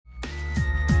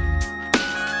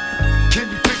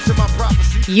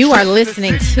You are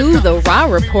listening to The Raw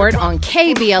Report on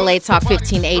KBLA Talk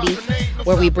 1580,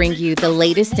 where we bring you the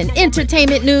latest in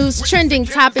entertainment news, trending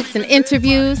topics, and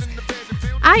interviews.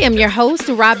 I am your host,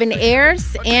 Robin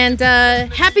Ayers, and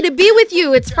happy to be with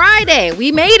you. It's Friday.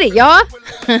 We made it, y'all.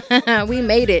 We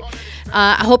made it.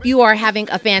 I hope you are having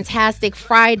a fantastic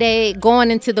Friday going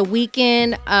into the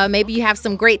weekend. Maybe you have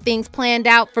some great things planned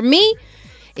out. For me,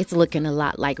 it's looking a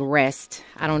lot like rest.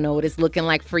 I don't know what it's looking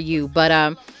like for you,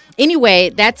 but anyway,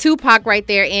 that Tupac right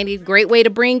there, Andy, great way to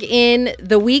bring in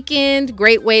the weekend,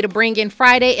 great way to bring in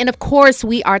Friday. And of course,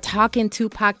 we are talking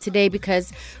Tupac today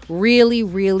because really,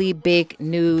 really big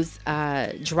news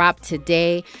dropped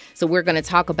today. So we're going to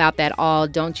talk about that all.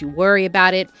 Don't you worry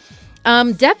about it.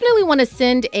 Definitely want to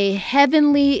send a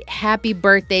heavenly happy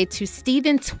birthday to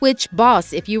Stephen Twitch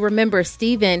Boss. If you remember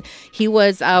Stephen, he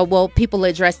was, people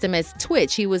addressed him as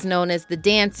Twitch. He was known as the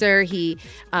dancer. He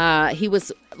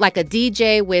was like a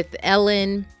DJ with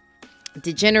Ellen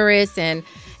DeGeneres and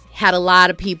had a lot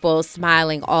of people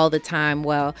smiling all the time.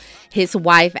 Well, his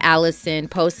wife, Allison,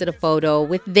 posted a photo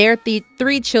with their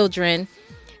three children,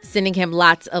 sending him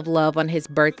lots of love on his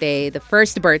birthday, the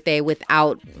first birthday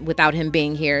without him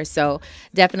being here. So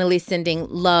definitely sending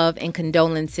love and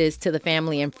condolences to the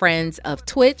family and friends of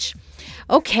Twitch.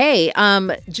 Okay,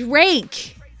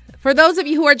 Drake. For those of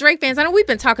you who are Drake fans, I know we've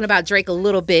been talking about Drake a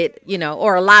little bit,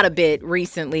 or a lot of bit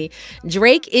recently.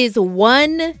 Drake is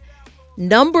one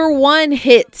number one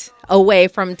hit away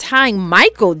from tying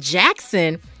Michael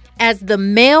Jackson as the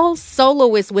male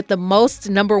soloist with the most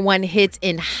number one hits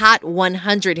in Hot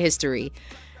 100 history.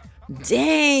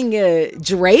 Dang,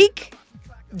 Drake?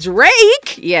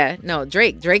 Yeah, no,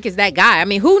 Drake is that guy. I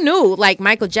mean, who knew? Like,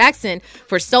 Michael Jackson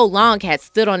for so long had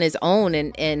stood on his own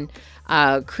and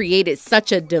created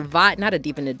such a divide, not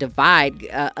even a divide,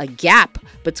 a gap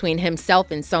between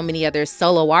himself and so many other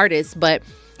solo artists. But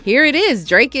here it is.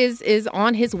 Drake is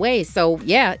on his way. So,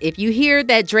 yeah, if you hear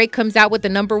that Drake comes out with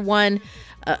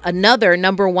another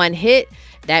number one hit,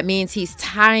 that means he's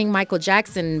tying Michael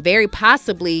Jackson, very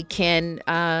possibly can,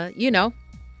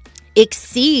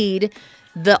 exceed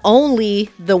the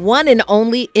one and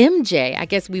only MJ. I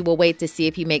guess we will wait to see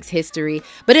if he makes history,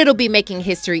 but it'll be making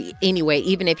history anyway,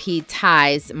 even if he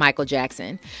ties Michael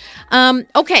Jackson.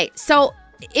 Okay, so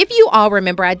if you all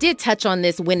remember, I did touch on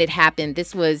this when it happened.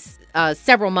 This was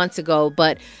several months ago,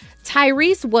 but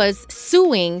Tyrese was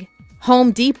suing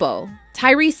Home Depot.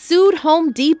 Tyrese sued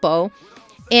Home Depot,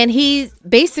 and he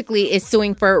basically is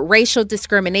suing for racial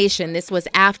discrimination. This was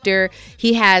after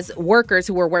he has workers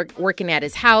who were working at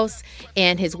his house,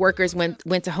 and his workers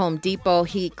went to Home Depot.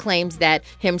 He claims that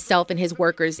himself and his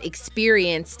workers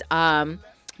experienced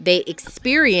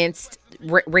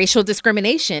racial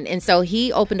discrimination. And so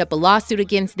he opened up a lawsuit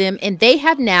against them, and they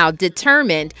have now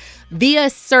determined via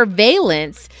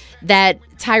surveillance that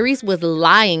Tyrese was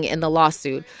lying in the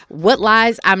lawsuit. What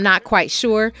lies? I'm not quite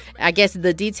sure. I guess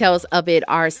the details of it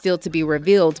are still to be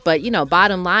revealed. But,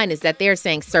 bottom line is that they're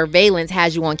saying surveillance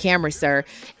has you on camera, sir.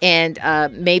 And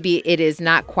maybe it is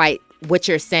not quite what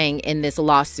you're saying in this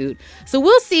lawsuit. So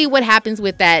we'll see what happens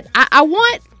with that. I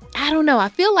don't know. I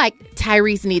feel like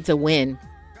Tyrese needs a win.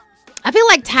 I feel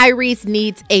like Tyrese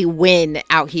needs a win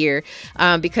out here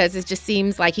because it just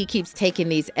seems like he keeps taking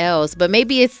these L's. But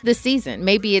maybe it's the season.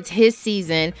 Maybe it's his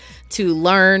season to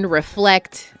learn,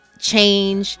 reflect,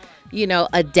 change,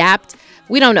 adapt.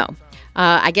 We don't know.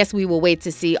 I guess we will wait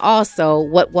to see also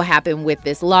what will happen with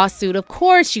this lawsuit. Of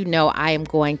course, I am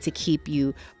going to keep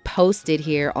you posted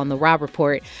here on the Raw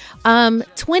Report.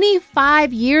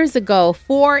 25 years ago,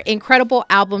 4 incredible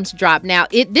albums dropped. Now,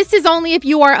 this is only if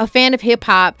you are a fan of hip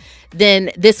hop,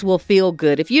 then this will feel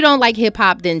good. If you don't like hip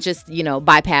hop, then just,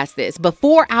 bypass this. But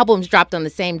 4 albums dropped on the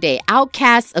same day.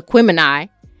 Outkast's Aquemini,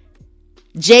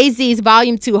 Jay-Z's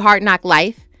Volume 2 Hard Knock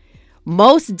Life,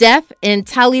 Mos Def and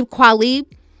Talib Kweli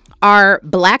are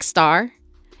Black Star,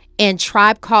 and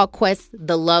Tribe Called Quest,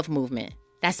 The Love Movement.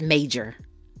 That's major.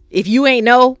 If you ain't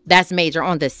know, that's major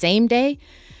on the same day.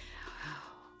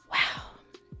 Wow.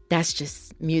 That's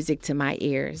just music to my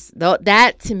ears. Though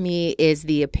that to me is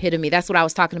the epitome. That's what I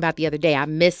was talking about the other day. I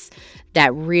miss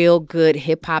that real good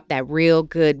hip hop, that real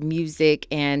good music.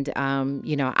 And,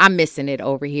 I'm missing it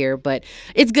over here, but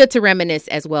it's good to reminisce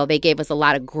as well. They gave us a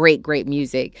lot of great, great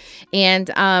music.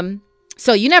 And,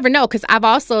 so you never know, because I've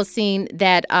also seen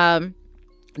that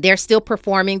they're still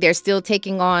performing. They're still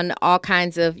taking on all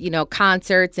kinds of,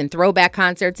 concerts and throwback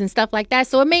concerts and stuff like that.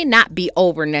 So it may not be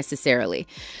over necessarily.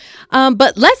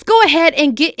 But let's go ahead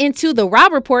and get into the Raw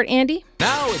Report, Andy.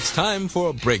 Now it's time for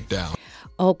a breakdown.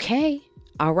 Okay.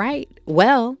 All right.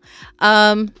 Well,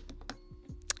 I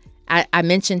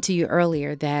mentioned to you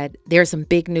earlier that there's some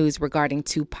big news regarding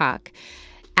Tupac.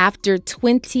 After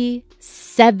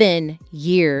 27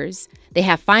 years, they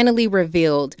have finally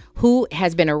revealed who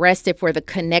has been arrested for the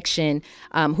connection,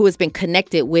 who has been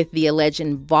connected with the alleged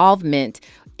involvement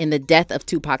in the death of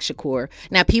Tupac Shakur.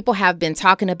 Now, people have been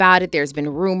talking about it. There's been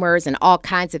rumors and all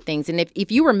kinds of things. And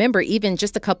if you remember, even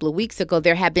just a couple of weeks ago,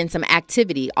 there had been some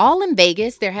activity. All in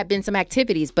Vegas, there have been some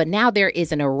activities, but now there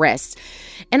is an arrest.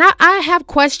 And I have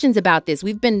questions about this.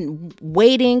 We've been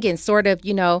waiting and sort of,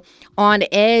 on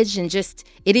edge, and just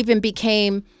it even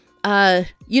became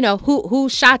who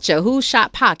shot you? Who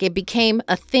shot Pac? It became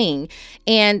a thing.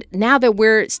 And now that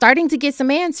we're starting to get some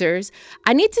answers,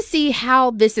 I need to see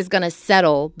how this is going to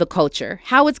settle the culture,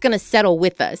 how it's going to settle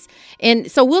with us. And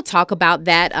so we'll talk about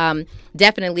that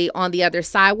definitely on the other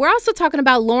side. We're also talking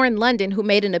about Lauren London, who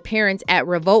made an appearance at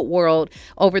Revolt World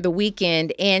over the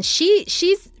weekend. And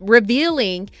she's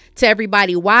revealing to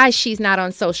everybody why she's not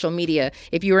on social media.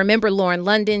 If you remember Lauren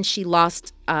London, she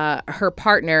lost her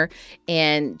partner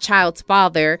and child's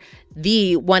father,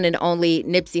 the one and only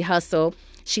Nipsey Hussle.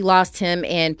 She lost him,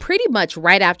 and pretty much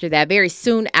right after that, very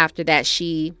soon after that,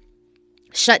 she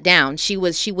shut down. She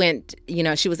was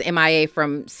MIA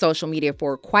from social media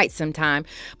for quite some time,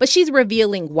 but she's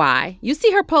revealing why. You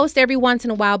see her post every once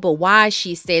in a while, but why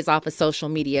she stays off of social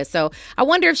media. So I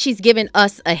wonder if she's giving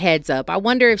us a heads up. I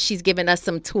wonder if she's giving us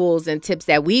some tools and tips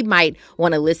that we might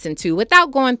want to listen to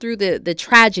without going through the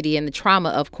tragedy and the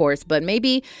trauma, of course, but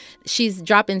maybe she's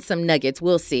dropping some nuggets.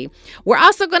 We'll see. We're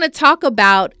also going to talk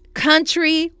about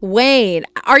Kountry Wayne.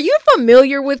 Are you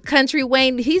familiar with Kountry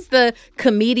Wayne? He's the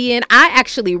comedian. I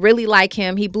actually really like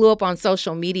him. He blew up on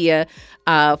social media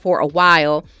for a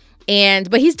while.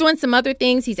 But he's doing some other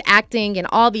things. He's acting and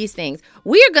all these things.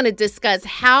 We are going to discuss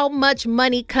how much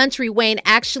money Kountry Wayne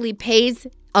actually pays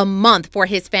a month for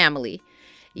his family.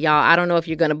 Y'all, I don't know if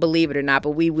you're going to believe it or not,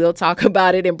 but we will talk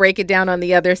about it and break it down on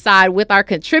the other side with our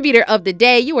contributor of the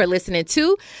day. You are listening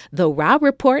to The Raw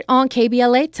Report on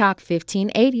KBLA Talk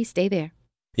 1580. Stay there.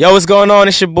 Yo, what's going on?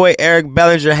 It's your boy Eric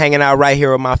Bellinger hanging out right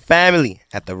here with my family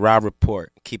at The Raw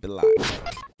Report. Keep it live.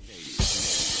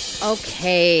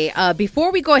 Okay,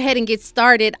 before we go ahead and get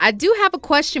started, I do have a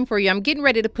question for you. I'm getting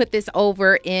ready to put this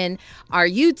over in our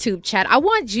YouTube chat. I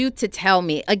want you to tell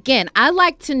me, again, I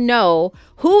like to know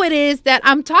who it is that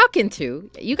I'm talking to.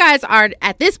 You guys are,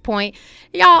 at this point,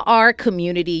 y'all are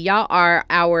community. Y'all are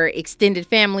our extended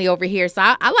family over here. So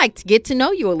I like to get to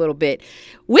know you a little bit.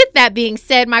 With that being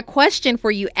said, my question for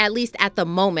you, at least at the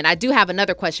moment, I do have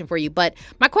another question for you, but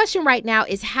my question right now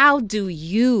is, how do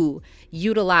you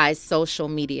utilize social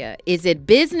media? Is it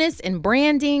business and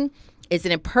branding? Is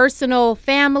it in personal,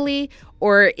 family,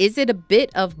 or is it a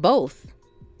bit of both?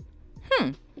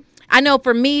 I know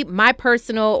for me, my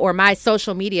personal or my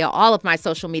social media, all of my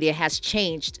social media has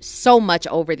changed so much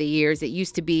over the years. It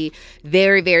used to be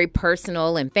very, very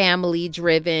personal and family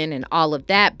driven and all of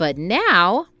that. But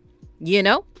now,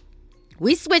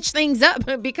 we switch things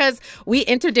up because we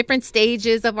enter different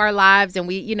stages of our lives and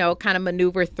we, kind of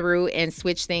maneuver through and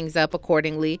switch things up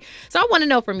accordingly. So I want to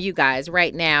know from you guys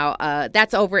right now.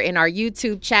 That's over in our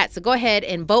YouTube chat. So go ahead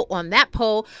and vote on that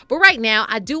poll. But right now,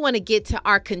 I do want to get to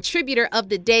our contributor of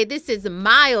the day. This is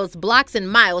Miles, Blocks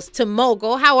and Miles to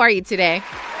Mogul. How are you today?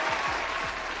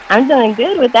 I'm doing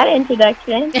good with that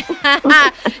introduction.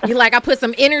 You like I put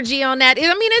some energy on that? I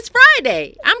mean, it's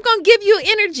Friday. I'm going to give you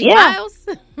energy, Miles.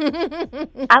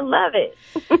 I love it.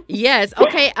 Yes.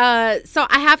 Okay. So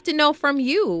I have to know from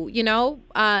you,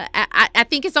 I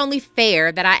think it's only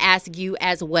fair that I ask you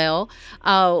as well.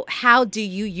 How do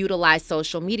you utilize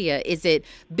social media? Is it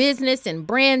business and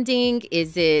branding?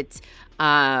 Is it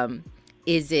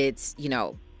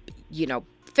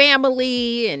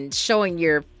family and showing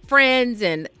your friends,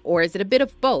 or is it a bit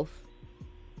of both?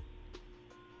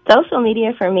 Social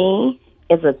media for me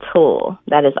is a tool.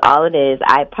 That is all it is.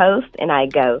 I post and I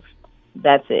ghost.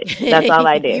 That's it. That's all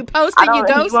I do. You post and you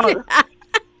ghost?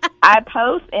 I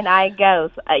post and I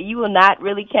ghost. You will not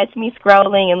really catch me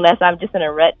scrolling unless I'm just in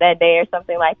a rut that day or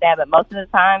something like that. But most of the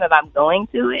time, if I'm going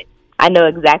to it, I know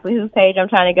exactly whose page I'm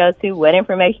trying to go to, what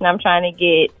information I'm trying to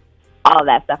get, all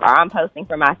that stuff, or I'm posting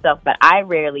for myself, but I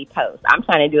rarely post. I'm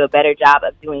trying to do a better job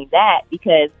of doing that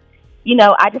because,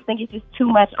 I just think it's just too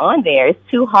much on there.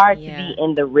 It's too hard to be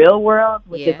in the real world,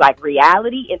 which is like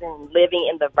reality, and then living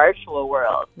in the virtual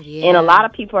world. Yeah. And a lot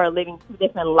of people are living two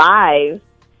different lives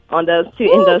on those two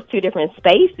in those two different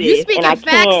spaces. You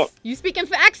speaking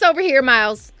facts over here,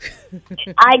 Miles.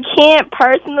 I can't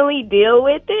personally deal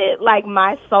with it. Like,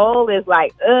 my soul is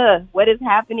like, what is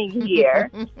happening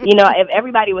here? If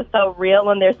everybody was so real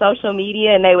on their social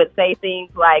media and they would say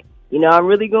things like, I'm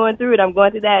really going through it, I'm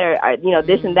going through that, or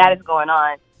this and that is going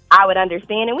on, I would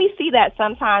understand. And we see that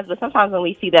sometimes, but sometimes when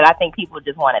we see that, I think people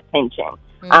just want attention.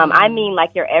 I mean,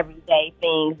 like your everyday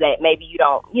things that maybe you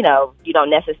don't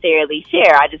necessarily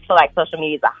share. I just feel like social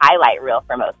media is a highlight reel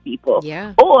for most people.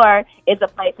 Yeah. Or it's a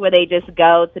place where they just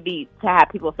go to have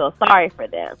people feel sorry for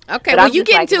them. Okay, well, you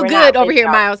getting too good over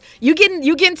here, Miles. You getting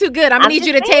too good. I'm gonna need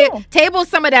you to table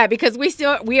some of that because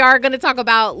we are gonna talk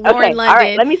about Lauren London. All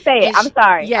right, let me say it. I'm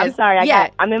sorry. Yes, I'm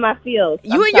sorry. I'm in my feels.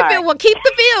 You feel well. Keep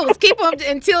the feels. Keep them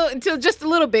until just a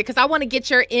little bit because I want to get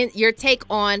your take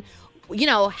on,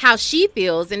 how she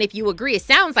feels, and if you agree. It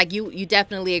sounds like you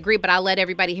definitely agree, but I'll let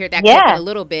everybody hear that clip in a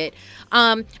little bit.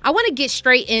 I want to get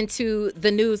straight into the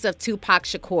news of Tupac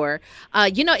Shakur.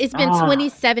 It's been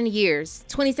 27 years.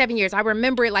 27 years. I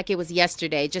remember it like it was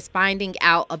yesterday, just finding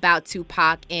out about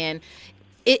Tupac, and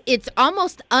it's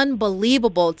almost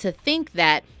unbelievable to think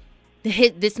that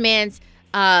this man's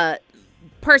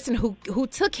person who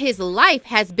took his life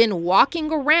has been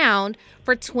walking around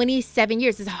for 27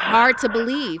 years. It's hard to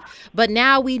believe. But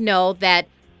now we know that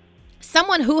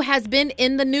someone who has been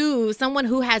in the news, someone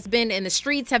who has been in the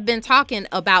streets, have been talking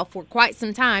about for quite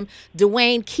some time,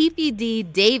 Dwayne Keefe D.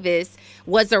 Davis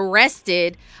was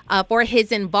arrested for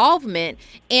his involvement.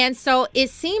 And so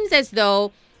it seems as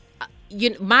though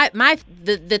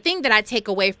the thing that I take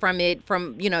away from it,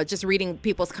 from just reading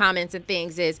people's comments and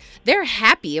things, is they're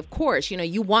happy. Of course,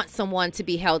 you want someone to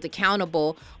be held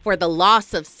accountable for the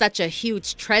loss of such a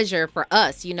huge treasure for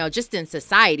us. Just in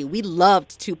society, we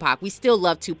loved Tupac. We still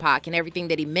love Tupac and everything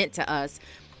that he meant to us.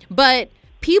 But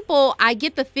I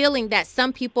get the feeling that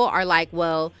some people are like,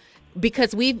 well,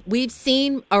 because we've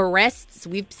seen arrests,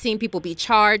 we've seen people be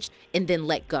charged and then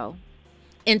let go.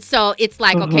 And so it's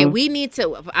like, okay, we need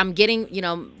to, I'm getting,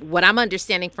 what I'm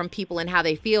understanding from people and how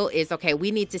they feel is, okay,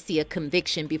 we need to see a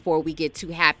conviction before we get too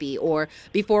happy or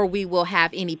before we will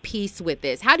have any peace with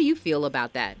this. How do you feel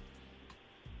about that?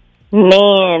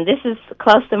 Man, this is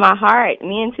close to my heart.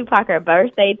 Me and Tupac are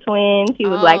birthday twins. He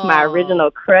was like my original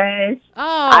crush.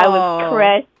 I was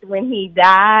crushed when he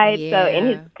died. Yeah. So, and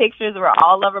his pictures were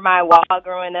all over my wall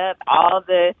growing up, all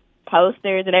the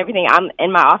posters and everything. I'm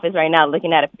in my office right now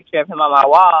looking at a picture of him on my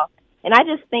wall, and I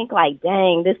just think like,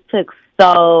 dang, this took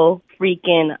so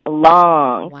freaking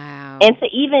long. Wow. And to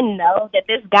even know that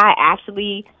this guy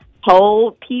actually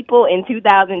told people in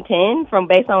 2010,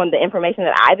 based on the information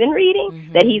that I've been reading,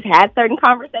 that he's had certain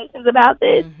conversations about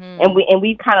this, and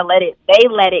we kind of let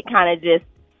it kind of just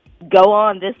go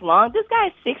on this long. This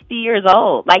guy's 60 years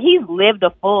old. Like, he's lived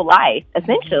a full life,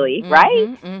 essentially,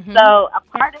 right? So a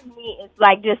part of me is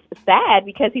like just sad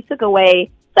because he took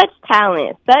away such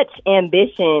talent, such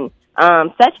ambition,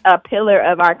 such a pillar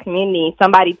of our community,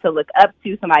 somebody to look up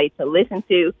to, somebody to listen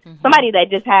to, somebody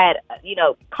that just had,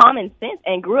 common sense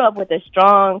and grew up with a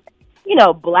strong,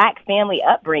 Black family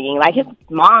upbringing. Like, his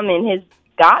mom and his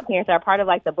godparents are part of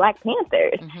like the Black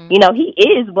Panthers. He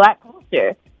is Black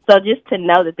culture. So just to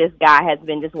know that this guy has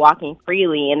been just walking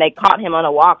freely and they caught him on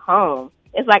a walk home,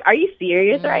 it's like, are you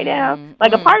serious right now?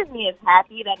 Like, a part of me is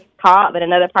happy that he's caught, but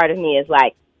another part of me is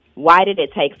like, why did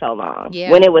it take so long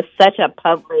when it was such a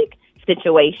public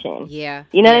situation? Yeah.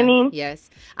 You know what I mean? Yes.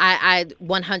 I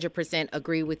 100%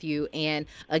 agree with you. And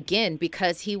again,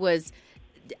 because he was,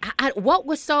 what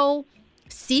was so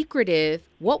secretive,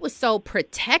 what was so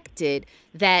protected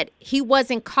that he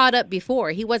wasn't caught up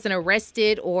before? He wasn't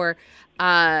arrested or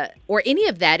any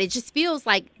of that. It just feels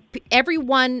like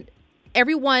everyone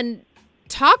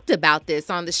talked about this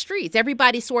on the streets.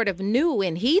 Everybody sort of knew,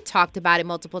 and he talked about it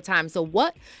multiple times. So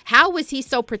how was he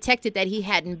so protected that he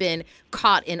hadn't been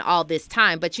caught in all this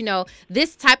time? But,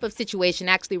 this type of situation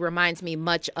actually reminds me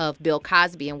much of Bill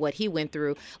Cosby and what he went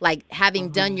through, like having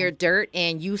done your dirt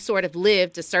and you sort of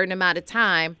lived a certain amount of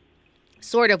time.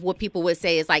 Sort of what people would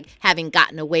say is like having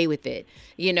gotten away with it,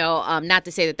 not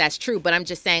to say that that's true, but I'm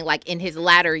just saying, like, in his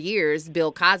latter years,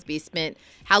 Bill Cosby spent,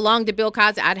 how long did Bill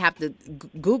Cosby, I'd have to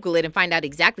Google it and find out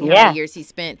exactly how many years he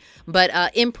spent, but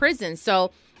in prison. So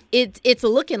it's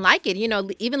looking like it,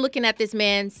 even looking at this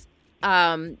man's,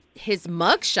 his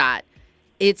mugshot,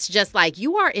 it's just like,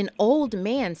 you are an old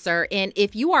man, sir. And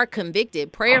if you are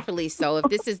convicted, prayerfully so, if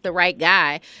this is the right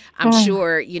guy, I'm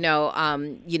sure, if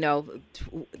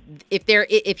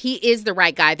he is the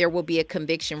right guy, there will be a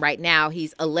conviction. Right now,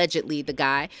 he's allegedly the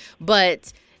guy.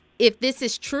 But if this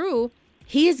is true,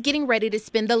 he is getting ready to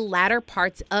spend the latter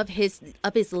parts of his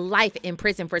life in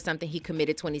prison for something he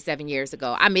committed 27 years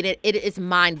ago. I mean, it is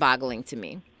mind-boggling to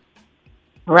me.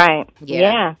 Right.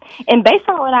 Yeah. And based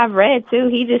on what I've read, too,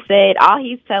 he just said all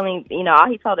he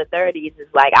told the authorities is,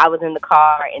 like, I was in the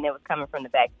car and it was coming from the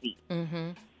back seat.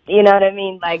 You know what I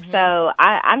mean? Like, so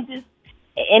I'm just,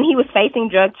 and he was facing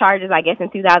drug charges, I guess, in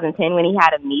 2010 when he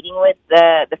had a meeting with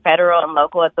the federal and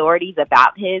local authorities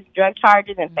about his drug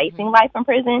charges and facing life in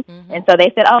prison. And so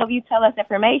they said, oh, if you tell us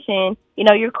information,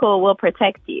 you're cool, we'll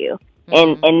protect you.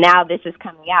 And now this is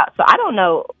coming out. So I don't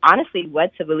know, honestly,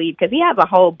 what to believe, because he has a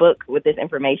whole book with this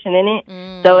information in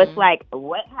it. So it's like,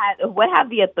 what have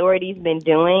the authorities been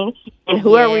doing, and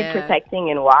who are we protecting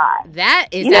and why? That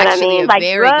is actually a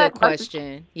very good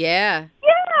question. Yeah.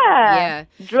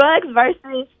 Drugs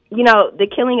versus, the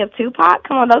killing of Tupac.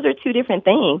 Come on, those are two different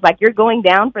things. Like, you're going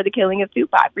down for the killing of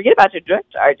Tupac. Forget about your drug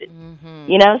charges.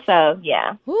 So,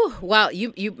 yeah. Whew. Well,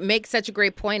 you make such a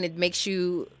great point. It makes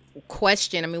you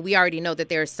question. I mean, we already know that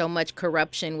there's so much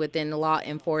corruption within law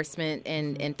enforcement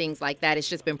and things like that. It's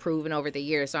just been proven over the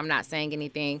years. So I'm not saying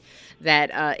anything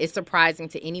that is surprising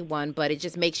to anyone, but it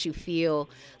just makes you feel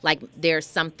like there's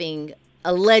something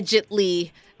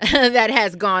allegedly that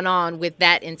has gone on with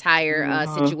that entire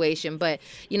situation. But,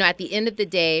 at the end of the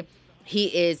day, he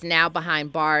is now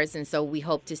behind bars, and so we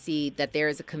hope to see that there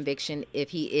is a conviction if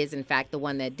he is, in fact, the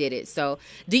one that did it. So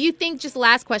do you think, just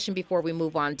last question before we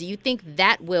move on, do you think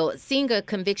that seeing a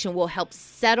conviction will help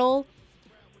settle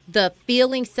the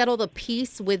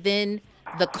peace within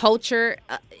the culture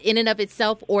in and of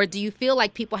itself, or do you feel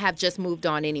like people have just moved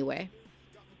on anyway?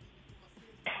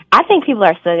 I think people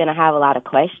are still going to have a lot of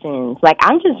questions. Like,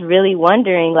 I'm just really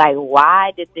wondering, like,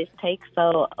 why did this take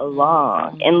so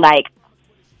long? And, like,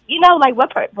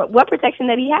 what protection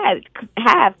did he have?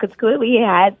 Because clearly he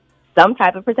had some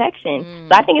type of protection.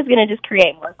 So I think it's going to just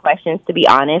create more questions, to be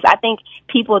honest. I think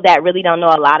people that really don't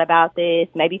know a lot about this,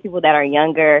 maybe people that are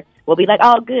younger, will be like,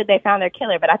 oh, good, they found their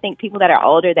killer. But I think people that are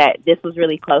older, that this was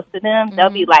really close to them, they'll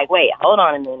be like, wait, hold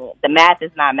on a minute. The math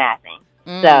is not mathing.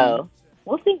 So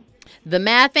we'll see. The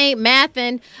math ain't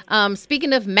mathin'.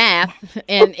 Speaking of math,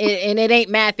 and it ain't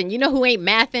mathin'. You know who ain't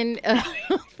mathin'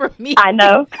 for me? I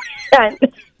know.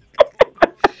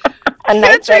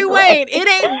 Country Wayne.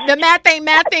 The math ain't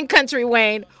mathin', Country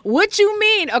Wayne. What you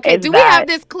mean? Okay, do we have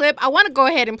this clip? I want to go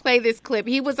ahead and play this clip.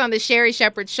 He was on the Sherry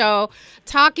Shepherd show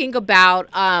talking about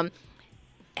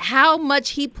how much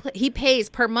he pays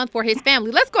per month for his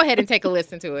family. Let's go ahead and take a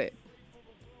listen to it.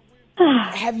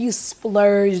 Have you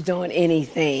splurged on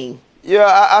anything?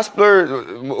 Yeah, I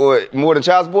splurged more than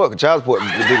child support. Child support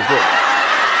is the biggest thing.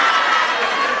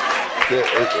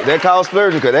 That calls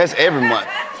splurging because that's every month.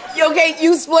 Okay,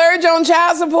 you splurge on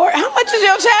child support? How much is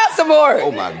your child support?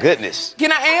 Oh, my goodness.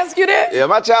 Can I ask you that? Yeah,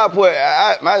 my child support,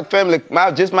 my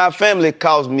family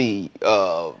costs me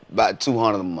about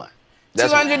 $200 a month.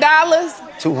 That's $200?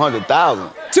 $200,000.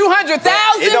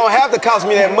 $200,000? It don't have to cost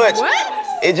me that much. What?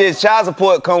 It just child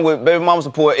support come with baby mama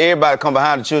support. Everybody come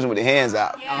behind the children with their hands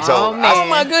out. Oh, man. Oh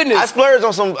my goodness. I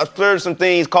splurged some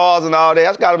things, cars and all that. I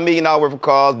just got $1 million worth of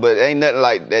cars, but it ain't nothing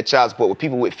like that child support where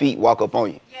people with feet walk up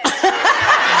on you.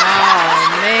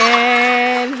 Oh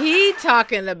man, he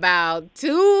talking about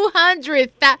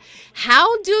 200,000.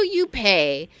 How do you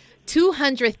pay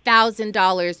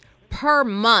 $200,000 per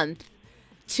month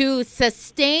to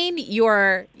sustain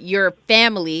your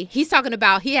family? He's talking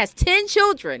about he has 10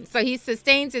 children, so he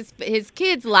sustains his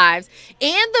kids' lives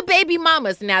and the baby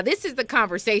mamas. Now, this is the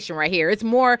conversation right here. That's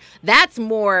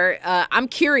more, I'm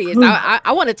curious.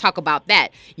 I want to talk about that.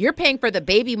 You're paying for the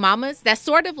baby mamas. That's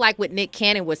sort of like what Nick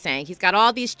Cannon was saying. He's got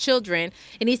all these children,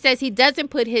 and he says he doesn't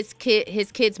put his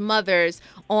kids' mothers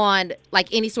on like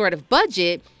any sort of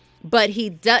budget, but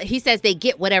he says they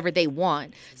get whatever they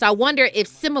want. So I wonder if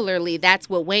similarly that's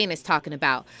what Wayne is talking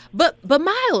about. But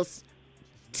Miles,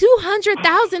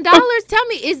 $200,000? Tell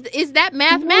me, is that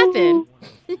mathin'?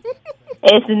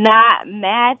 It's not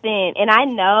mathing. And I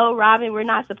know, Robin, we're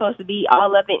not supposed to be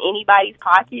all up in anybody's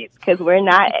pockets because we're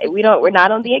not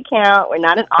on the account. We're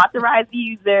not an authorized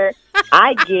user.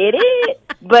 I get it.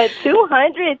 But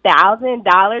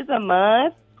 $200,000 a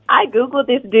month? I Googled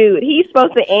this dude. He's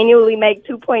supposed to annually make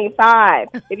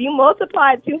 2.5. If you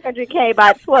multiply 200K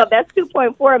by 12, that's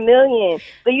 2.4 million.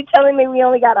 So you telling me we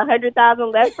only got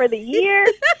 100,000 left for the year?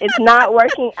 It's not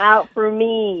working out for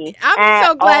me. I'm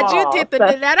so glad you did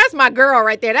that's my girl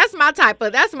right there. That's my type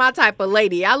of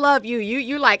lady. I love you.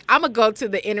 You like, I'm gonna go to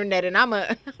the internet and I'm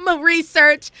gonna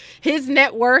research his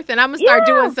net worth and I'm gonna start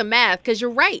doing some math, because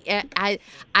you're right.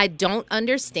 I don't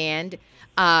understand.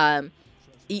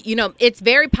 It's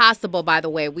very possible, by the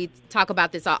way, we talk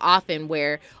about this often,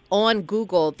 where on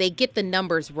Google, they get the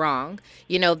numbers wrong.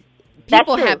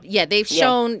 People they've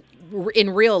shown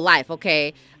in real life,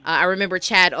 okay? I remember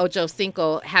Chad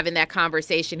Ojocinco having that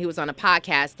conversation. He was on a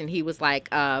podcast, and he was like,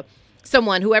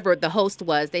 whoever the host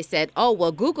was, they said, oh,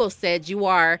 well, Google said you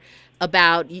are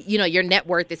about, your net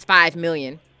worth is $5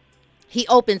 million. he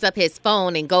opens up his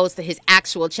phone and goes to his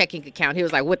actual checking account. He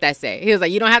was like, what'd that say? He was like,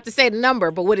 you don't have to say the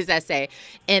number, but what does that say?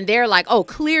 And they're like, oh,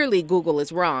 clearly Google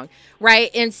is wrong,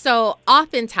 right? And so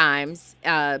oftentimes,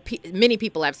 many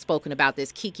people have spoken about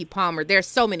this. Keke Palmer, there's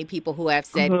so many people who have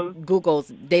said Google's,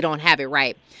 they don't have it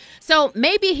right. So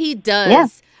maybe he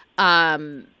does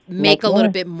make a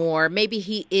little bit more. Maybe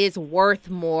he is worth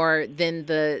more than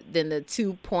the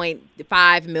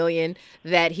 2.5 million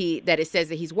that it says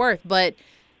that he's worth. But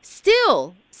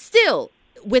still,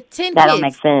 with 10 that kids, don't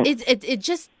make sense. It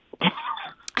just,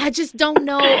 I just don't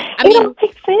know. I mean, don't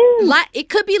make sense. It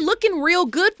could be looking real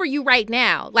good for you right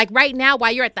now. Like right now,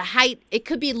 while you're at the height, it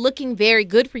could be looking very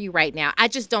good for you right now. I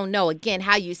just don't know, again,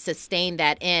 how you sustain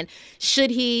that. And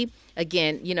should he,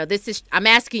 again, I'm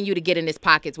asking you to get in his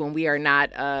pockets when we are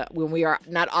not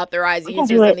authorizing you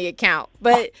using the account.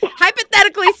 But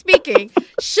hypothetically speaking,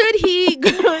 should he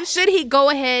go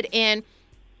ahead and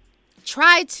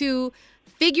try to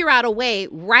figure out a way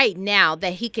right now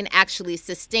that he can actually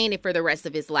sustain it for the rest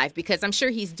of his life? Because I'm sure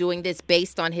he's doing this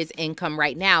based on his income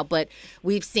right now. But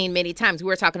we've seen many times, we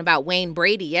were talking about Wayne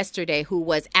Brady yesterday, who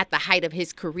was at the height of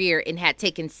his career and had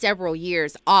taken several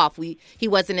years off. He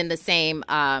wasn't in the same,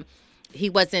 he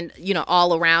wasn't,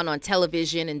 all around on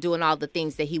television and doing all the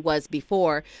things that he was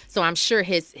before. So I'm sure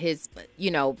his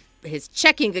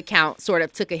checking account sort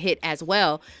of took a hit as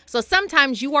well. So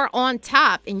sometimes you are on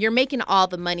top and you're making all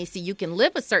the money so you can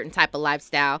live a certain type of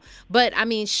lifestyle. But I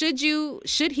mean, should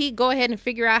he go ahead and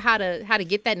figure out how to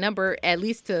get that number at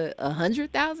least to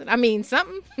 100,000? I mean,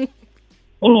 something. He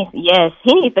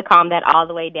needs to calm that all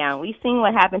the way down. We've seen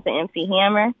what happened to MC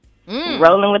Hammer,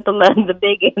 rolling with the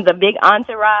big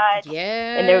entourage.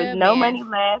 Yeah, and there was no money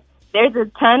left. There's a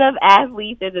ton of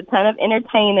athletes, there's a ton of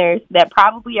entertainers that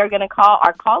probably are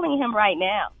calling him right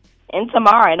now and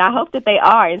tomorrow. And I hope that they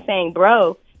are and saying,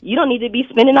 bro, you don't need to be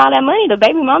spending all that money. The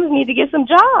baby mamas need to get some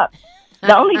jobs.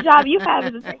 The only job you have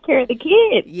is to take care of the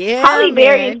kids. Yeah, Holly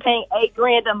Berry is paying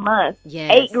 $8,000 a month.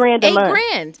 Yes. $8,000 a month.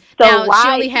 $8,000. So now,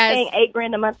 why is she paying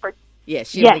 $8,000 a month for? Yeah,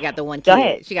 she only got the one kid. Go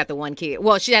ahead. She got the one kid.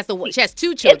 Well, she has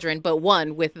two children, but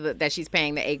one that she's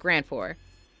paying the $8,000 for.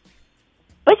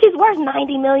 But she's worth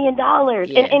 $90 million,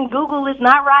 and Google is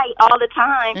not right all the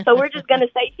time. So we're just going to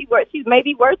say she's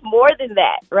maybe worth more than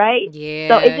that, right? Yeah.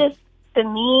 So it just, to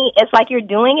me, it's like you're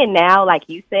doing it now. Like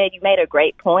you said, you made a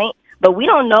great point. But we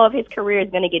don't know if his career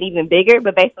is going to get even bigger.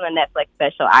 But based on the Netflix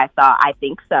special I saw, I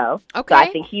think so. Okay. So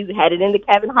I think he's headed in the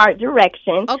Kevin Hart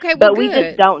direction. Okay, well, but we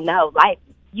just don't know. Like,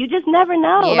 you just never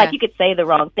know. Yeah. Like, you could say the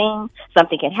wrong thing.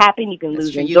 Something can happen. You can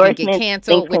lose endorsements. You can get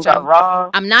canceled, things can go wrong.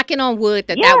 I'm knocking on wood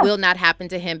that will not happen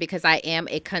to him because I am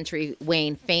a Country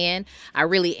Wayne fan. I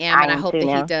really am, and I hope that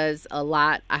he does a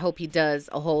lot. I hope he does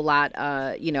a whole lot,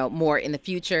 more in the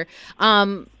future.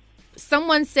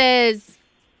 Someone says,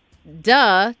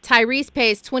 duh, Tyrese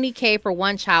pays $20,000 for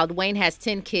one child. Wayne has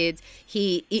 10 kids.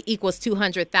 He equals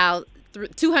 200,000.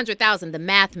 200,000, the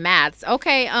maths.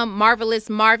 Okay, Marvelous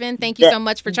Marvin, thank you so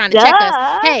much for trying to check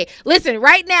us. Hey, listen,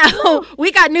 right now,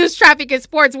 we got news, traffic, and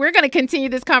sports. We're going to continue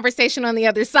this conversation on the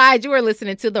other side. You are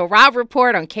listening to The Raw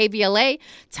Report on KBLA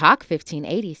Talk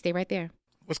 1580. Stay right there.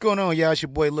 What's going on, y'all? It's your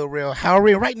boy, Lil Real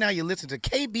Howery. Right now, you're listening to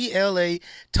KBLA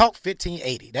Talk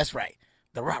 1580. That's right,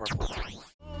 The Raw Report.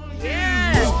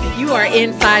 Yes, you are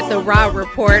inside The Raw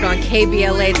Report on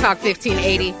KBLA Talk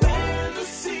 1580.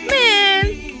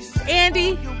 Man,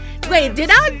 Andy,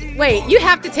 wait, you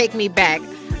have to take me back.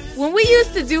 When we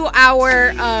used to do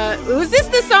our, was this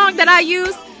the song that I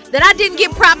used that I didn't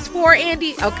get props for,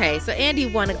 Andy? Okay, so Andy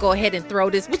want to go ahead and throw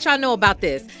this. What y'all know about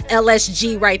this?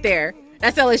 LSG right there.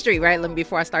 That's LSG, right?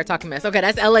 Before I start talking mess. Okay,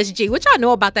 that's LSG. What y'all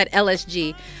know about that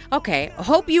LSG? Okay,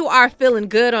 hope you are feeling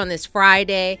good on this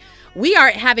Friday. We are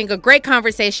having a great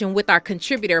conversation with our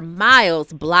contributor,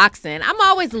 Miles Blockson. I'm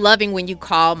always loving when you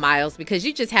call, Miles, because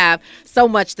you just have so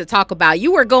much to talk about.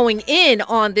 You were going in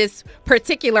on this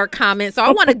particular comment, so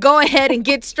I want to go ahead and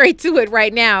get straight to it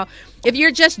right now. If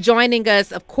you're just joining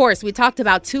us, of course, we talked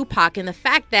about Tupac and the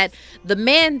fact that the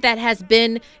man that has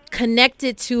been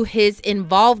connected to his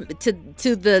involvement,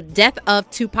 to the death of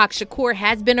Tupac Shakur,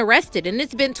 has been arrested. And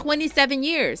it's been 27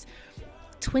 years.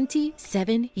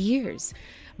 27 years.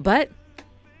 But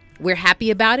we're happy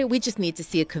about it. We just need to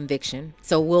see a conviction,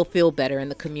 so we'll feel better in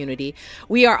the community.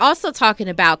 We are also talking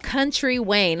about Country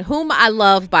Wayne, whom I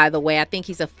love, by the way. I think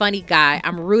he's a funny guy.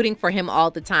 I'm rooting for him all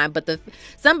the time. But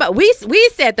we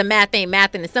said the math ain't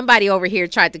math, and somebody over here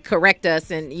tried to correct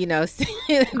us. And, this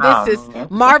is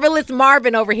Marvelous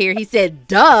Marvin over here. He said,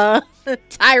 duh,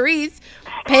 Tyrese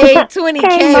paid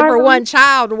 $20,000 for one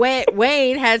child.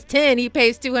 Wayne has 10. He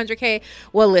pays $200,000.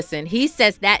 Well, listen, he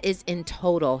says that is in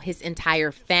total his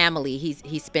entire family.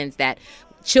 He spends that.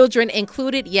 children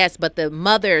included, yes, but the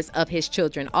mothers of his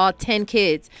children, all 10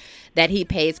 kids that he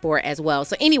pays for as well.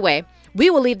 So anyway, we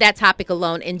will leave that topic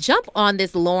alone and jump on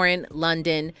this Lauren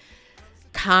London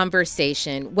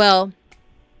conversation. Well,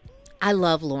 I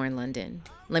love Lauren London.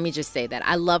 Let me just say that.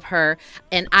 I love her,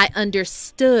 and I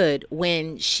understood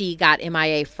when she got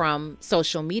MIA from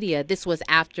social media. This was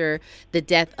after the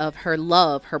death of her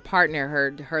love, her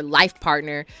partner, her life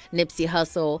partner, Nipsey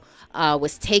Hussle,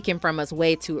 was taken from us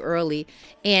way too early.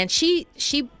 And she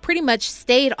pretty much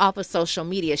stayed off of social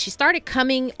media. She started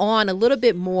coming on a little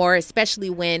bit more, especially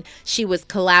when she was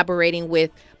collaborating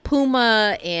with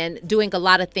Puma and doing a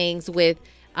lot of things with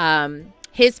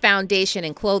his foundation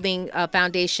and clothing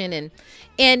foundation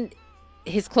and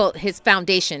his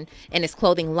foundation and his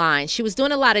clothing line. She was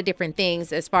doing a lot of different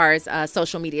things as far as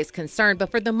social media is concerned,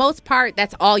 but for the most part,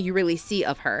 that's all you really see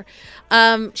of her.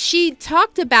 She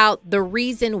talked about the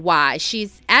reason why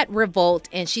she's at Revolt,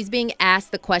 and she's being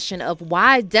asked the question of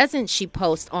why doesn't she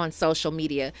post on social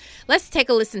media. Let's take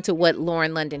a listen to what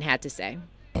Lauren London had to say.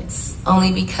 It's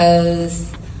only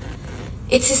because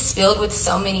it's just filled with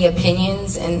so many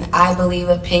opinions, and I believe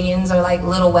opinions are like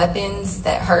little weapons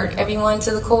that hurt everyone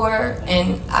to the core,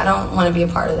 and I don't want to be a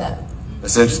part of that.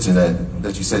 It's interesting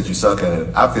that you said you suck at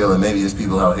it. I feel that maybe it's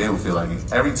people out here who feel like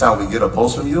every time we get a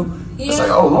post from you, it's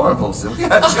like, oh, Lauren posted. We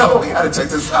gotta check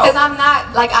this out. Because I'm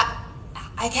not, like,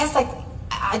 I guess, like,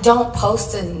 I don't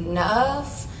post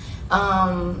enough,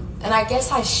 and I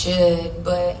guess I should,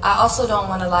 but I also don't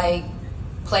want to, like,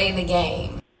 play the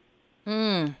game.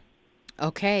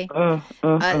 Okay.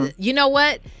 You know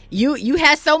what? You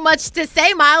had so much to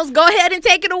say, Miles. Go ahead and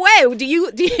take it away. Do you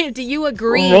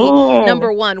agree,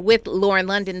 number one, with Lauren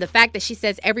London, the fact that she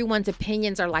says everyone's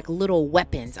opinions are like little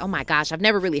weapons? Oh my gosh, I've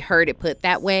never really heard it put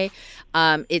that way.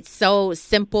 It's so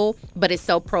simple, but it's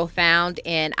so profound,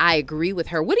 and I agree with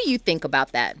her. What do you think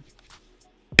about that?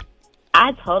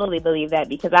 I totally believe that,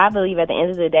 because I believe at the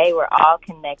end of the day, we're all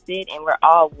connected and we're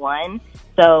all one.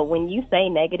 So when you say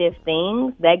negative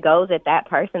things, that goes at that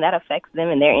person, that affects them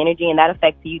and their energy, and that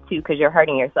affects you too, because you're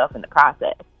hurting yourself in the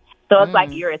process. So it's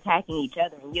like you're attacking each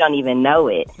other and you don't even know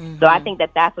it. So I think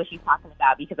that that's what she's talking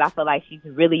about, because I feel like she's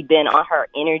really been on her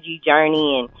energy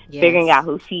journey and figuring out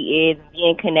who she is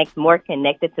and being more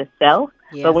connected to self.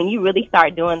 Yeah. But when you really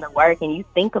start doing the work and you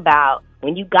think about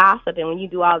when you gossip and when you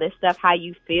do all this stuff, how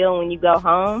you feel when you go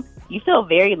home, you feel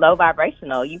very low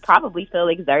vibrational. You probably feel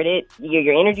exerted.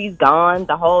 Your energy's gone,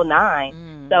 the whole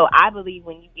nine. So I believe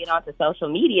when you get onto social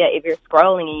media, if you're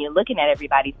scrolling and you're looking at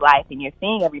everybody's life and you're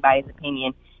seeing everybody's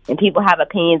opinion and people have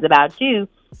opinions about you,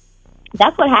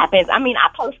 that's what happens. I mean, I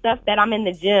post stuff that I'm in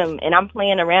the gym and I'm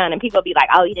playing around and people be like,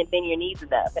 oh, you didn't bend your knees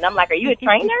enough. And I'm like, are you a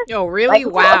trainer? Oh, really?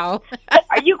 Like, wow.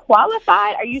 Are you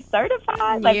qualified? Are you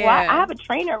certified? Like, why? I have a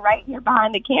trainer right here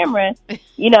behind the camera,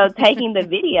 taking the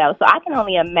video. So I can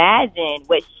only imagine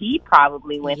what she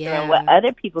probably went through and what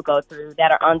other people go through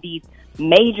that are on these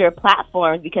major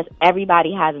platforms, because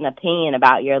everybody has an opinion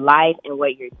about your life and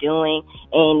what you're doing.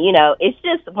 And, it's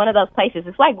just one of those places.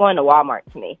 It's like going to Walmart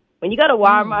to me. When you go to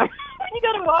Walmart,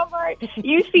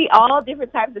 you see all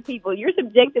different types of people. You're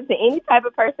subjected to any type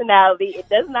of personality. It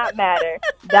does not matter.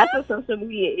 That's what social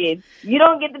media is. You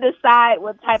don't get to decide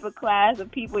what type of class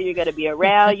of people you're going to be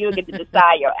around. You don't get to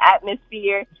decide your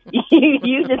atmosphere.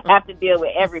 You just have to deal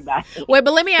with everybody. Wait,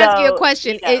 but let me ask you a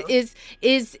question.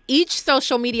 Is each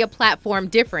social media platform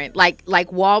different? Like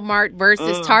Walmart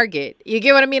versus Target? You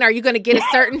get what I mean? Are you going to get a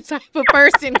certain type of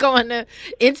person going to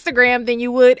Instagram than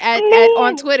you would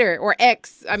on Twitter or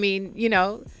X? I mean, to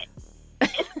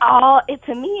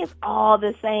me, it's all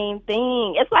the same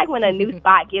thing. It's like when a new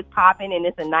spot gets popping and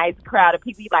it's a nice crowd of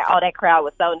people. You're like, oh, that crowd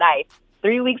was so nice.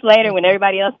 3 weeks later, when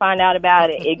everybody else find out about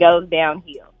it, it goes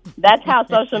downhill. That's how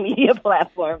social media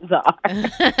platforms are.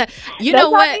 You know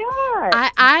what?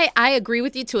 I agree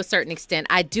with you to a certain extent.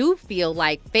 I do feel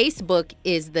like Facebook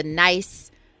is the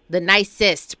nicest,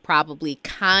 probably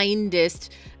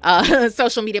kindest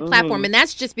social media platform. And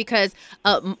that's just because,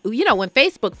 when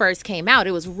Facebook first came out,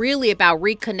 it was really about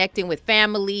reconnecting with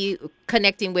family,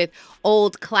 connecting with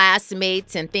old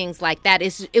classmates and things like that.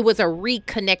 It was a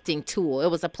reconnecting tool. It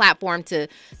was a platform to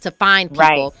find people.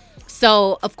 Right.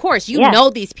 So, of course, you know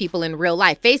these people in real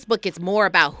life. Facebook is more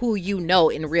about who you know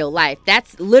in real life.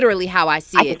 That's literally how I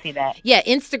see it. I can see that. Yeah,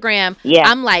 Instagram,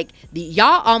 I'm like,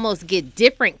 y'all almost get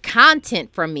different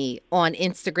content from me on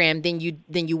Instagram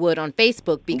than you would on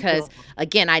Facebook because,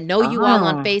 again, I know you all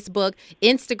on Facebook.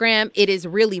 Instagram, it is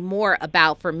really more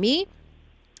about, for me,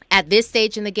 at this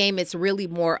stage in the game, it's really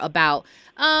more about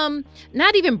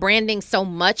not even branding so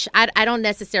much. I don't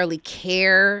necessarily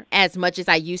care as much as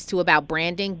I used to about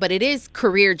branding, but it is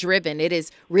career driven. It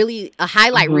is really a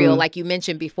highlight reel, like you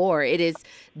mentioned before. It is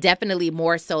definitely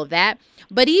more so that.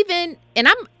 But even, and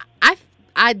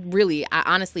I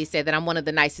honestly say that I'm one of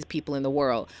the nicest people in the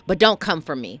world, but don't come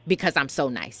for me because I'm so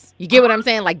nice. You get what I'm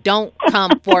saying? Like, don't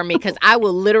come for me because I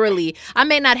will literally, I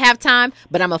may not have time,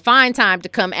 but I'm going to find time to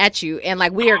come at you. And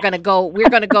like, we're going to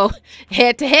go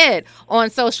head to head on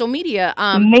social media.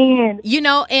 You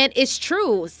know, and it's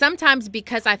true sometimes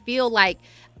because I feel like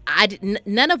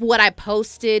none of what I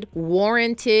posted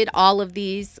warranted all of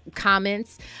these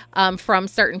comments from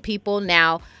certain people.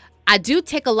 Now, I do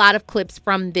take a lot of clips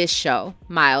from this show,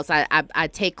 Miles. I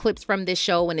take clips from this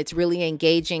show when it's really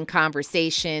engaging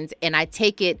conversations, and I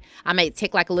might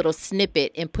take like a little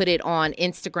snippet and put it on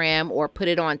Instagram or put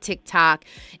it on TikTok,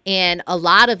 and a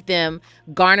lot of them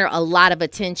garner a lot of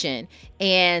attention.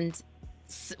 And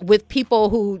with people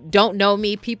who don't know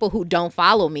me, people who don't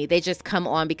follow me, they just come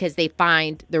on because they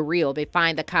find they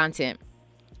find the content.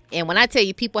 And when I tell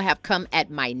you people have come at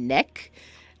my neck,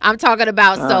 I'm talking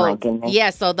about,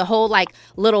 so the whole like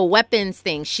little weapons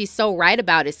thing, she's so right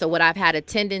about it. So what I've had a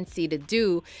tendency to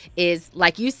do is,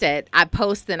 like you said, I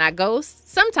post and I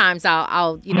ghost. Sometimes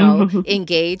I'll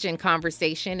engage in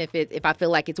conversation if I feel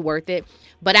like it's worth it.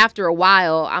 But after a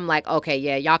while, I'm like, okay,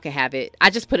 yeah, y'all can have it. I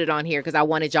just put it on here because I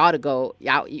wanted y'all to go.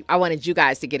 I wanted you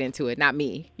guys to get into it, not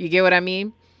me. You get what I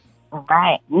mean?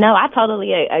 Right. No, I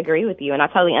totally agree with you, and I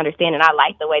totally understand. And I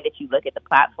like the way that you look at the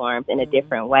platforms in a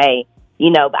different way. You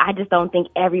know, but I just don't think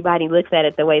everybody looks at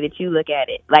it the way that you look at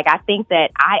it. Like, I think that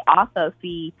I also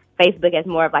see Facebook as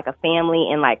more of like a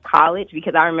family in like college,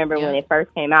 because I remember when it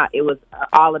first came out, it was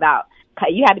all about,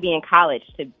 you had to be in college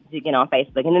to get on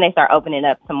Facebook. And then they start opening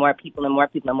up to more people and more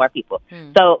people and more people.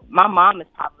 So my mom is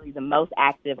probably the most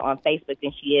active on Facebook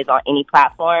than she is on any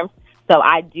platform. So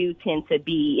I do tend to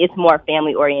it's more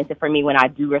family oriented for me when I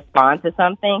do respond to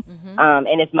something.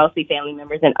 And it's mostly family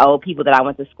members and old people that I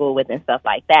went to school with and stuff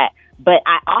like that. But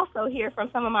I also hear from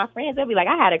some of my friends, they'll be like,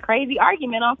 I had a crazy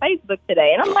argument on Facebook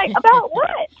today. And I'm like, about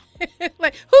what?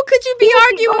 Like, who could you be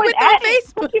arguing with on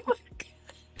Facebook?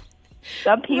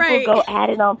 Some people go at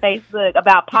it on Facebook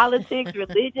about politics,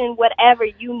 religion, whatever,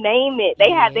 you name it. They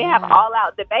have all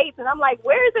out debates, and I'm like,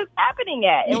 where is this happening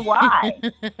at and why?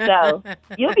 So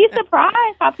you'll be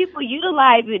surprised how people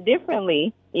utilize it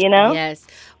differently, you know? Yes.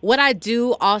 What I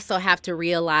do also have to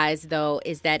realize, though,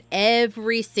 is that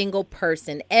every single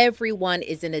person, everyone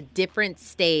is in a different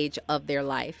stage of their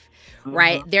life,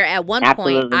 right? There, at one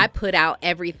point, I put out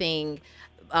everything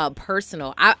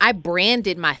personal. I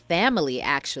branded my family,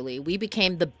 actually. We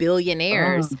became the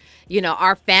billionaires. You know,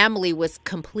 our family was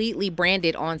completely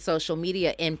branded on social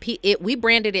media, and we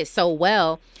branded it so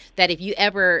well that if you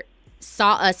ever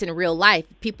saw us in real life,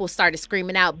 people started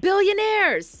screaming out,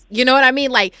 billionaires. You know what I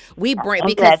mean? Like, we brand,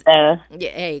 because,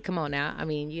 hey, come on now. I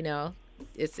mean, you know,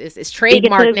 it's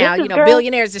trademarked now. You know,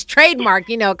 billionaires is trademark.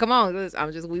 You know, come on.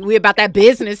 We about that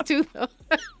business too.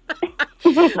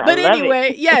 But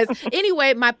anyway, yes.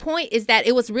 Anyway, my point is that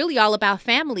it was really all about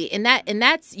family, and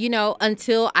that's, you know,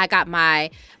 until I got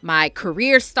my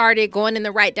career started going in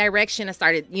the right direction. I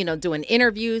started, you know, doing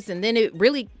interviews, and then it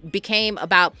really became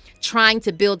about trying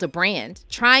to build a brand,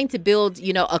 trying to build,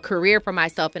 you know, a career for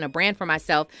myself and a brand for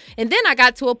myself. And then I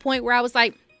got to a point where I was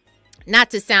like,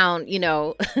 not to sound, you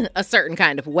know, a certain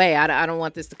kind of way. I don't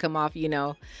want this to come off, you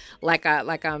know, like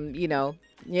I'm, you know,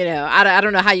 I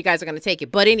don't know how you guys are going to take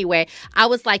it. But anyway, I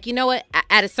was like, you know what?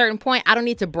 At a certain point, I don't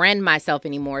need to brand myself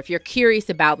anymore. If you're curious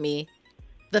about me,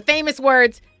 the famous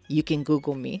words, you can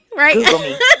Google me, right? Google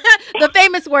me. The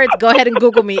famous words, go ahead and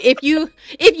Google me. If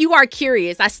you are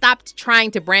curious, I stopped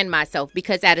trying to brand myself,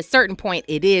 because at a certain point,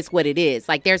 it is what it is.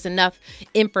 Like, there's enough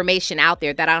information out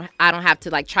there that I don't have to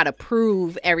like try to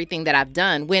prove everything that I've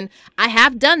done, when I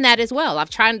have done that as well. I've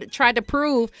tried to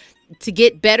prove to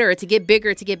get better, to get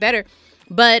bigger, to get better.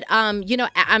 But, you know,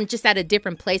 I'm just at a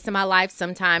different place in my life.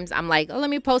 Sometimes I'm like, oh, let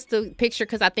me post a picture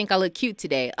because I think I look cute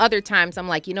today. Other times I'm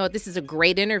like, you know, this is a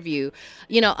great interview.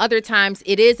 You know, other times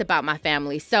it is about my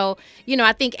family. So, you know,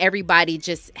 I think everybody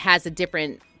just has a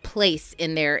different place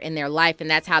in their life, and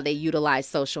that's how they utilize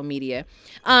social media.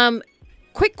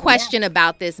 Quick question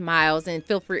about this, Miles, and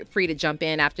feel free to jump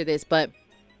in after this. But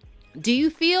do you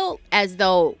feel as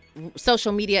though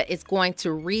social media is going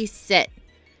to reset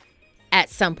at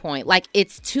some point? Like,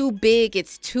 it's too big,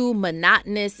 it's too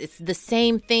monotonous, it's the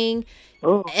same thing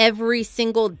every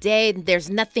single day, there's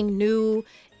nothing new.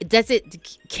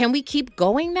 Can we keep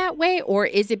going that way, or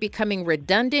is it becoming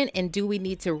redundant, and do we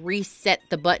need to reset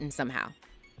the button somehow?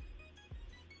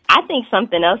 I think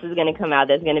something else is going to come out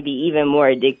that's going to be even more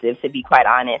addictive, to be quite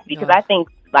honest, because I think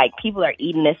like people are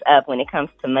eating this up when it comes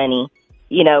to money.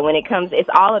 You know, when it comes, it's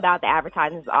all about the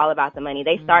advertising. It's all about the money.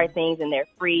 They start things and they're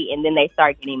free, and then they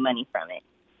start getting money from it.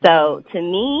 So to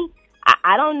me,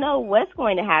 I don't know what's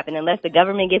going to happen unless the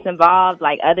government gets involved,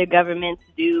 like other governments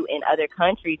do in other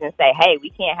countries, and say, hey, we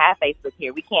can't have Facebook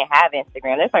here. We can't have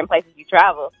Instagram. There's certain places you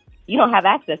travel, you don't have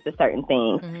access to certain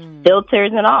things,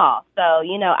 filters and all. So,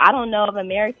 you know, I don't know if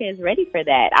America is ready for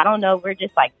that. I don't know if we're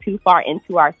just like too far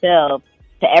into ourselves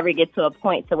to ever get to a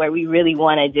point to where we really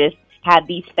want to just have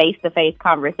these face-to-face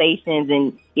conversations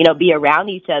and, you know, be around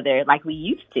each other like we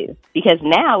used to. Because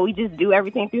now we just do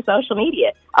everything through social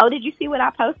media. Oh, did you see what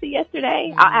I posted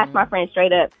yesterday? I'll ask my friends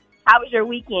straight up, how was your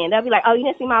weekend? They'll be like, oh, you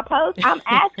didn't see my post? I'm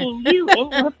asking you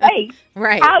in your face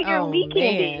how your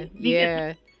weekend is.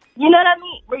 Yeah. You know what I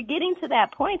mean? We're getting to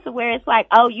that point to where it's like,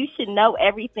 oh, you should know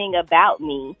everything about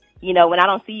me. You know, when I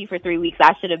don't see you for 3 weeks,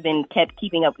 I should have been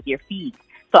keeping up with your feed.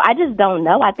 So I just don't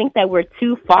know. I think that we're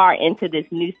too far into this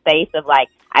new space of like,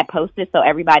 I posted so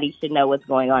everybody should know what's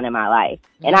going on in my life.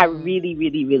 And I really,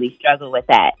 really, really struggle with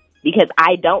that because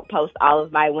I don't post all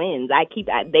of my wins. I keep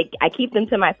them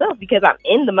to myself because I'm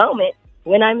in the moment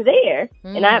when I'm there.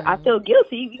 And I feel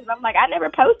guilty because I'm like, I never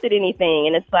posted anything.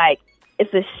 And it's like,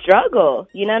 it's a struggle,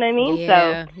 you know what I mean?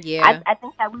 I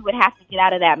think that we would have to get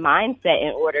out of that mindset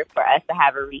in order for us to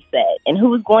have a reset. And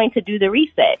who's going to do the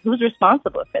reset? Who's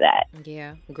responsible for that?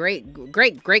 Yeah, great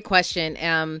question.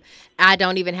 I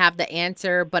don't even have the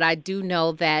answer, but I do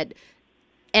know that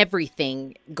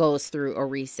everything goes through a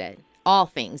reset. All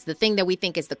things. The thing that we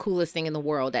think is the coolest thing in the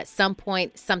world, at some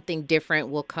point, something different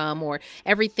will come, or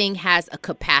everything has a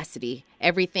capacity.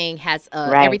 Everything has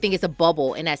everything is a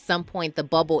bubble. And at some point, the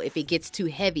bubble, if it gets too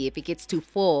heavy, if it gets too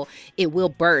full, it will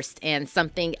burst and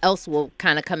something else will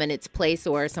kind of come in its place,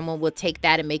 or someone will take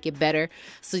that and make it better.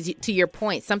 So to your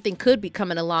point, something could be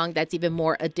coming along that's even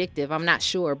more addictive. I'm not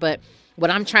sure, but what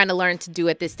I'm trying to learn to do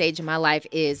at this stage of my life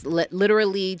is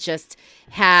literally just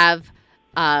have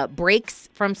breaks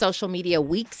from social media,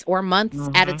 weeks or months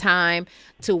at a time,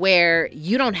 to where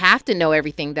you don't have to know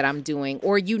everything that I'm doing,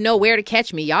 or you know where to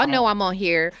catch me. Y'all know I'm on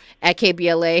here at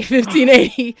KBLA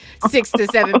 1580, 6 to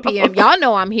 7 p.m. Y'all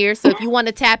know I'm here. So if you want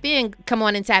to tap in, come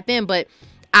on and tap in. But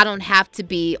I don't have to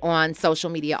be on social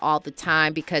media all the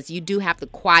time because you do have to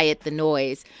quiet the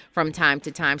noise from time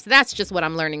to time. So that's just what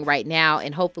I'm learning right now.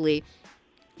 And hopefully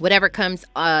whatever comes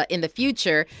in the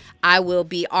future, I will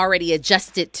be already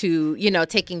adjusted to, you know,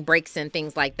 taking breaks and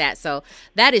things like that. So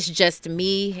that is just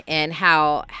me and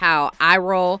how I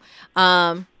roll.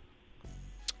 Wow.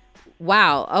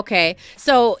 Okay.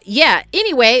 So yeah.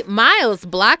 Anyway, Miles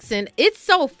Blockson, it's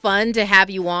so fun to have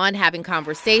you on having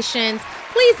conversations.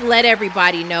 Please let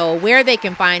everybody know where they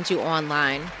can find you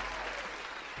online.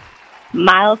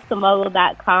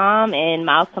 MilesToMogul.com and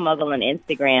Miles to Mogul on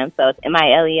Instagram. So it's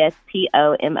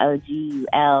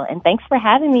MilesTomogul. And thanks for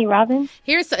having me, Robin.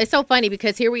 It's so funny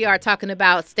because here we are talking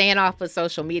about staying off of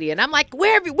social media. And I'm like,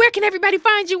 where can everybody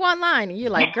find you online? And you're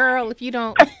like, girl, if you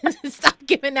don't stop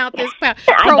giving out this profile.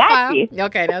 I got you.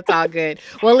 Okay, that's all good.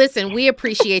 Well, listen, we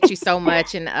appreciate you so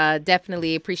much and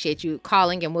definitely appreciate you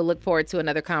calling. And we'll look forward to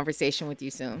another conversation with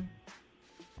you soon.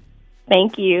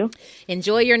 Thank you.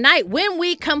 Enjoy your night. When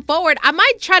we come forward, I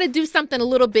might try to do something a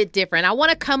little bit different. I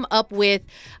want to come up with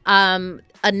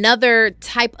another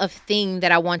type of thing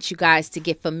that I want you guys to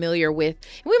get familiar with.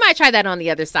 We might try that on the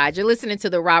other side. You're listening to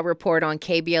The Raw Report on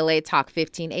KBLA Talk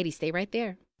 1580. Stay right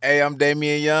there. Hey, I'm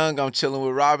Damian Young. I'm chilling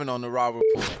with Robin on The Raw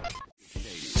Report.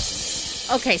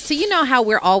 Okay, so you know how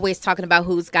we're always talking about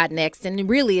who's got next, and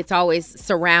really it's always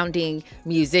surrounding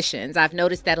musicians. I've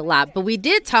noticed that a lot. But we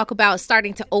did talk about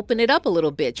starting to open it up a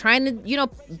little bit, trying to, you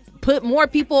know, put more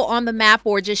people on the map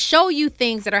or just show you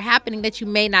things that are happening that you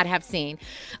may not have seen.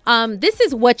 This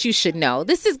is what you should know.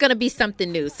 This is going to be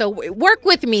something new. So work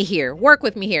with me here.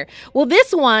 Well,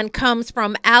 this one comes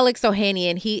from Alex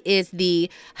Ohanian. He is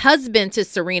the husband to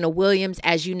Serena Williams.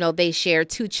 As you know, they share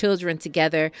 2 children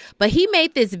together. But he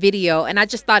made this video, and I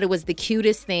just thought it was the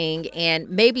cutest thing and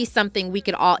maybe something we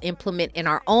could all implement in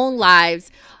our own lives,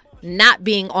 not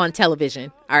being on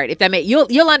television. All right, if that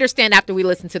you'll understand after we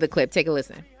listen to the clip. Take a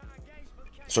listen.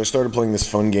 So I started playing this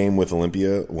fun game with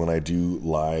Olympia when I do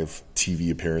live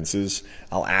TV appearances.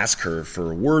 I'll ask her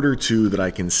for a word or two that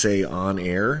I can say on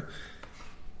air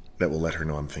that will let her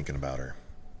know I'm thinking about her.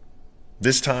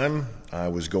 This time, I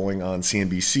was going on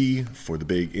CNBC for the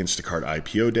big Instacart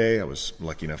IPO day. I was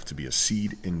lucky enough to be a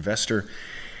seed investor.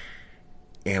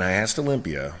 And I asked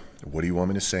Olympia, what do you want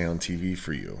me to say on TV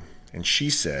for you? And she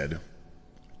said,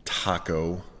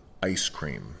 taco ice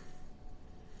cream.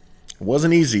 It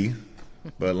wasn't easy.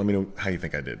 But let me know how you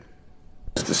think I did.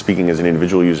 Speaking as an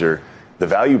individual user, the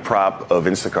value prop of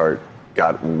Instacart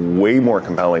got way more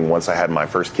compelling once I had my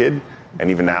first kid. And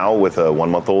even now, with a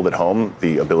 1-month-old at home,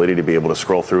 the ability to be able to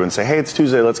scroll through and say, hey, it's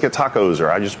Tuesday, let's get tacos,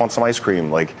 or I just want some ice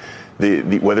cream. Like,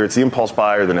 whether it's the impulse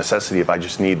buy or the necessity, if I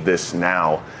just need this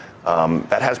now,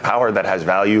 that has power, that has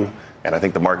value. And I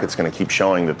think the market's going to keep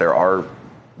showing that there are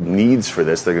needs for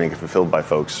this. They're going to get fulfilled by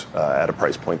folks at a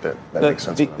price point that makes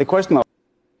sense. The question.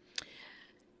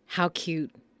 How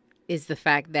cute is the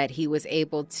fact that he was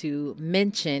able to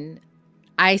mention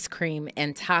ice cream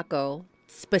and taco,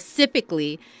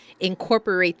 specifically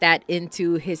incorporate that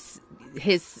into his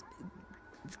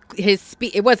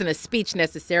speech. It wasn't a speech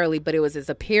necessarily, but it was his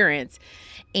appearance.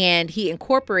 And he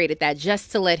incorporated that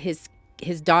just to let his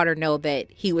daughter know that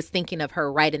he was thinking of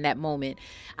her right in that moment.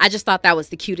 I just thought that was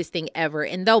the cutest thing ever.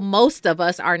 And though most of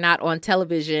us are not on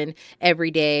television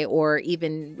every day or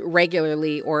even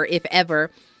regularly or if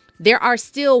ever, there are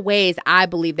still ways I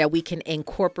believe that we can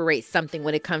incorporate something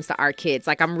when it comes to our kids.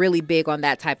 Like, I'm really big on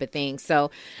that type of thing. So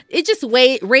it just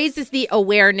raises the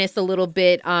awareness a little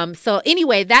bit. So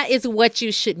anyway, that is what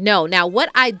you should know. Now, what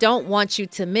I don't want you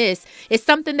to miss is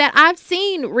something that I've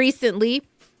seen recently.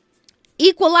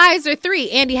 Equalizer 3.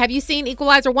 Andy, have you seen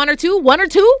Equalizer 1 or 2? 1 or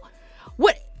 2?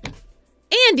 What?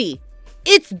 Andy,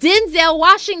 it's Denzel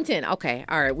Washington. Okay,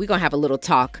 all right, we're going to have a little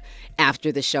talk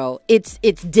after the show. It's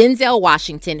Denzel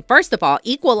Washington. First of all,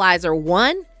 Equalizer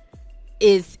 1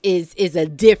 is a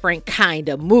different kind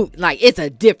of movie. Like, it's a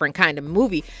different kind of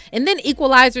movie. And then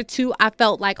Equalizer 2, I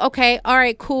felt like, okay, all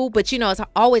right, cool. But, it's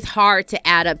always hard to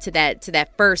add up to that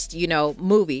first,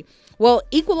 movie. Well,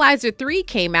 Equalizer 3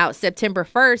 came out September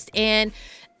 1st, and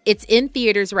it's in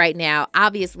theaters right now.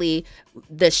 Obviously,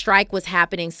 the strike was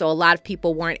happening, so a lot of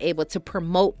people weren't able to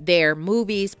promote their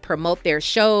movies, promote their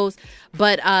shows.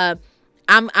 But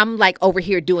I'm like over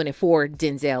here doing it for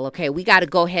Denzel. Okay, we got to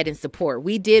go ahead and support.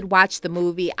 We did watch the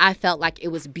movie. I felt like it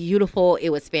was beautiful. It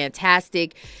was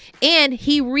fantastic. And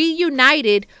he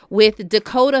reunited with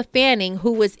Dakota Fanning,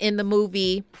 who was in the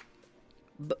movie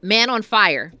Man on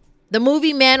Fire. The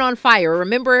movie Man on Fire.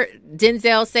 Remember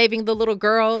Denzel saving the little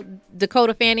girl,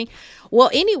 Dakota Fanning? Well,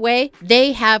 anyway,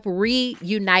 they have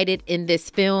reunited in this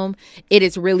film. It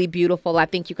is really beautiful. I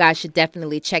think you guys should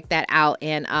definitely check that out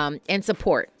and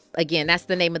support. Again, that's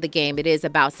the name of the game. It is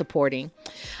about supporting.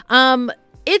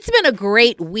 It's been a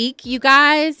great week, you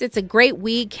guys. It's a great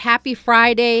week. Happy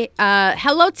Friday.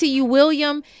 Hello to you,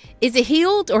 William. Is it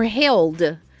healed or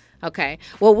held? Okay.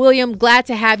 Well, William, glad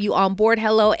to have you on board.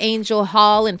 Hello, Angel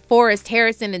Hall and Forrest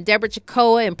Harrison and Deborah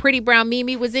Chacoa and Pretty Brown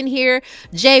Mimi was in here.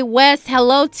 Jay West,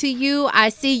 hello to you. I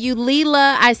see you.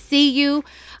 Leela, I see you.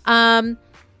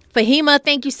 Fahima,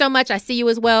 thank you so much. I see you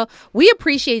as well. We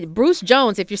appreciate Bruce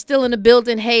Jones. If you're still in the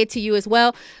building, hey to you as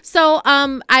well. So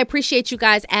I appreciate you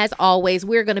guys as always.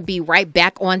 We're going to be right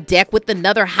back on deck with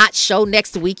another hot show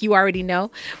next week. You already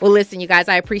know. Well, listen, you guys,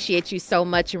 I appreciate you so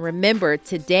much. And remember,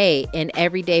 today and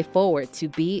every day forward to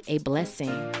be a blessing.